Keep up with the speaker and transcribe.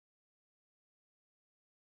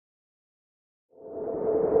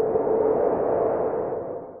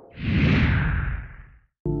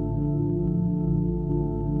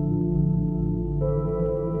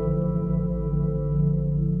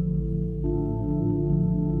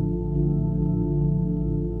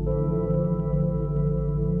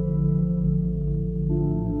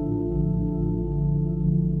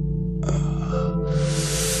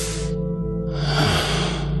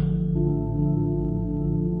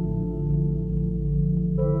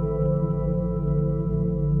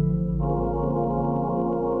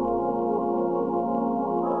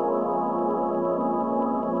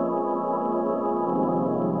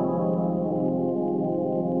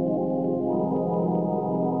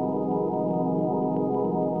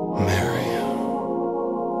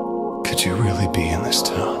Could you really be in this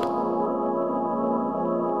town?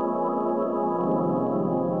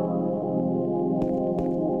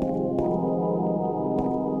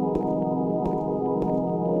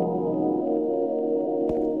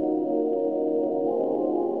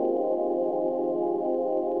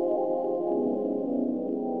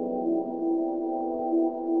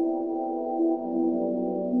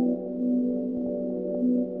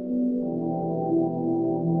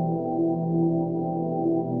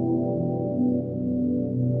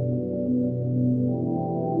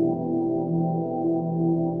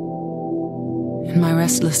 In my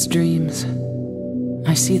restless dreams,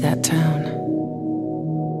 I see that town.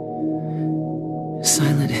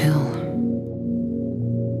 Silent Hill.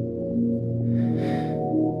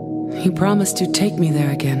 You promised you'd take me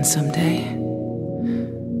there again someday,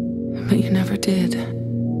 but you never did.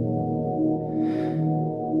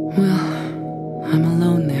 Well, I'm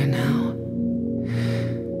alone there now,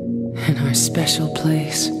 in our special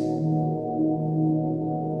place,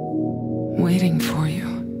 waiting for you.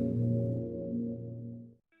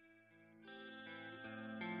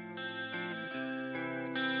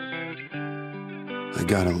 I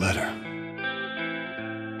got a letter.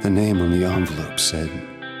 The name on the envelope said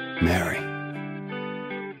Mary.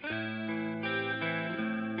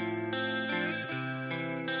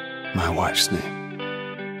 My wife's name.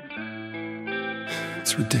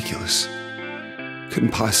 It's ridiculous.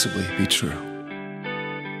 Couldn't possibly be true.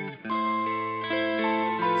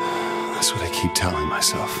 That's what I keep telling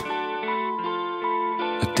myself.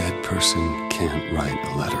 A dead person can't write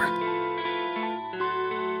a letter.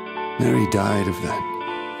 Mary died of that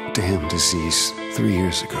damn disease 3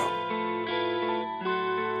 years ago.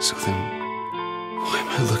 So then, why am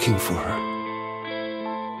I looking for her?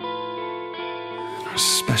 In her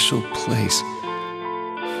special place.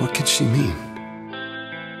 What could she mean?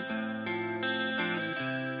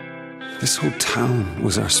 This whole town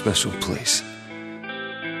was our special place.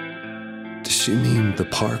 Does she mean the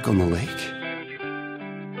park on the lake?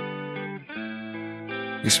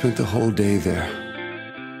 We spent the whole day there.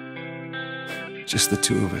 Just the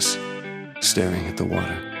two of us, staring at the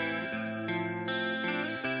water.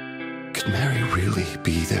 Could Mary really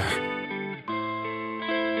be there?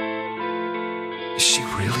 Is she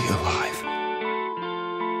really alive?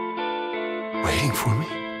 Waiting for me?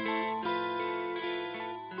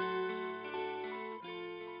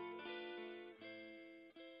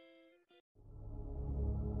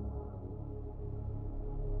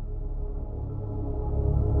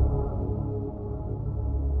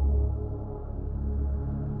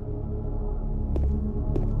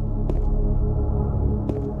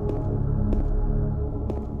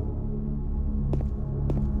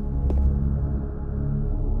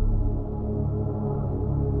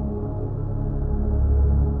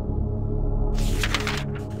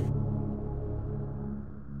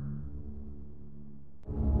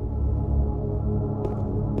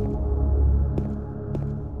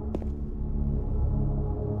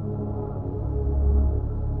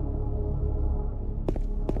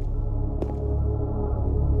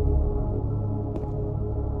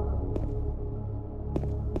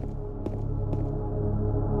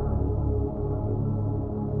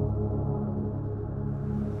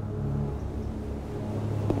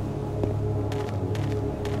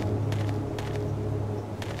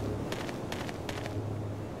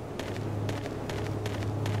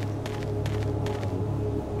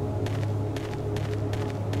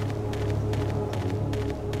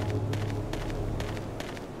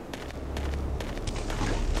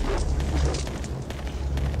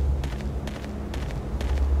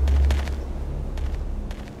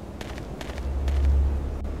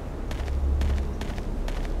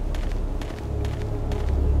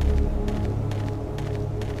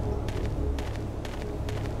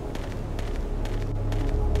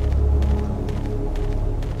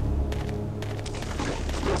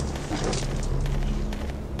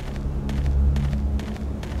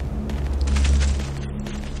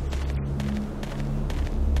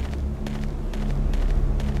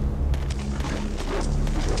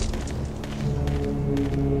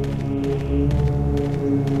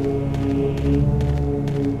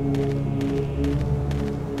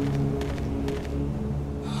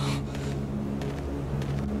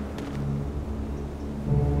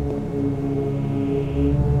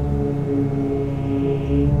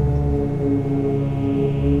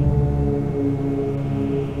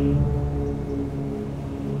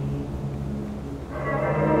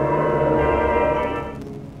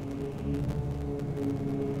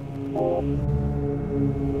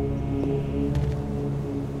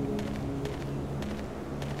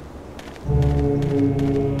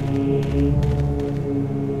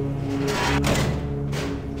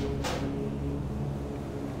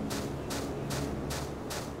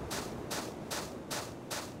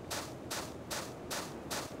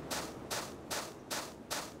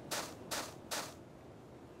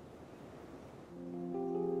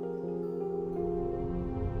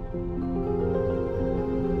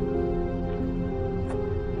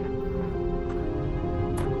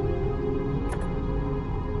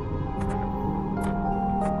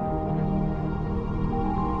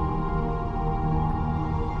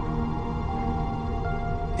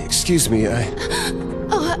 excuse me, I'm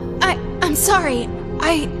sorry.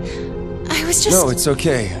 I was just... No, it's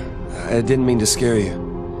okay. I didn't mean to scare you.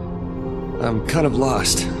 I'm kind of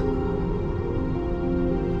lost.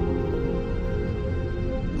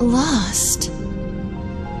 Lost?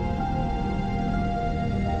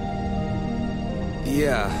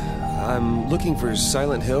 Yeah, I'm looking for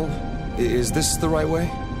Silent Hill. Is this the right way?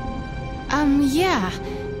 Yeah.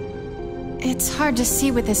 It's hard to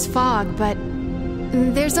see with this fog, but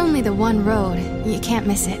there's only the one road. You can't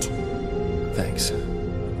miss it. Thanks.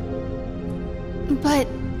 But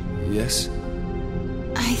Yes?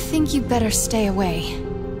 I think you better stay away.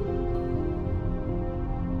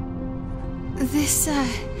 This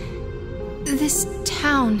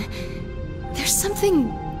town, there's something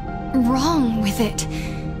wrong with it.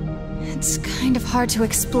 It's kind of hard to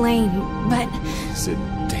explain, but... Is it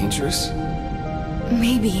dangerous?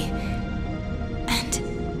 Maybe. And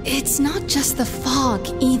it's not just the fog,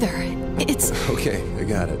 either. It's... Okay, I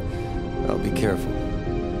got it. I'll be careful.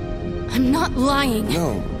 I'm not lying.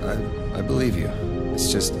 No, I believe you.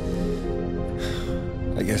 It's just...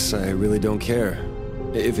 I guess I really don't care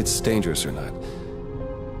if it's dangerous or not.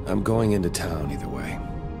 I'm going into town either way.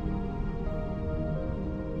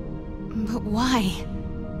 But why?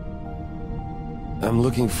 I'm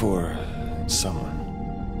looking for someone.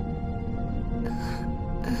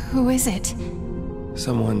 Who is it?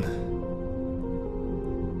 Someone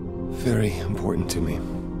very important to me.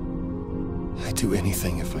 I'd do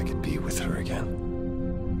anything if I could be with her again.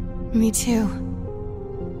 Me too.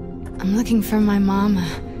 I'm looking for my mama.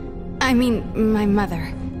 I mean, my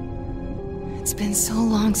mother. It's been so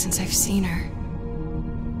long since I've seen her.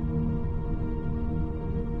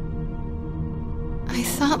 I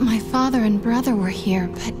thought my father and brother were here,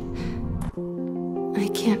 but I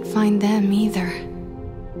can't find them either.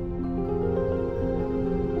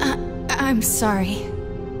 I'm sorry.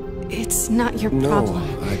 It's not your problem.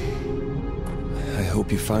 No, I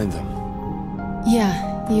hope you find them.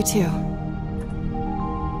 Yeah, you too.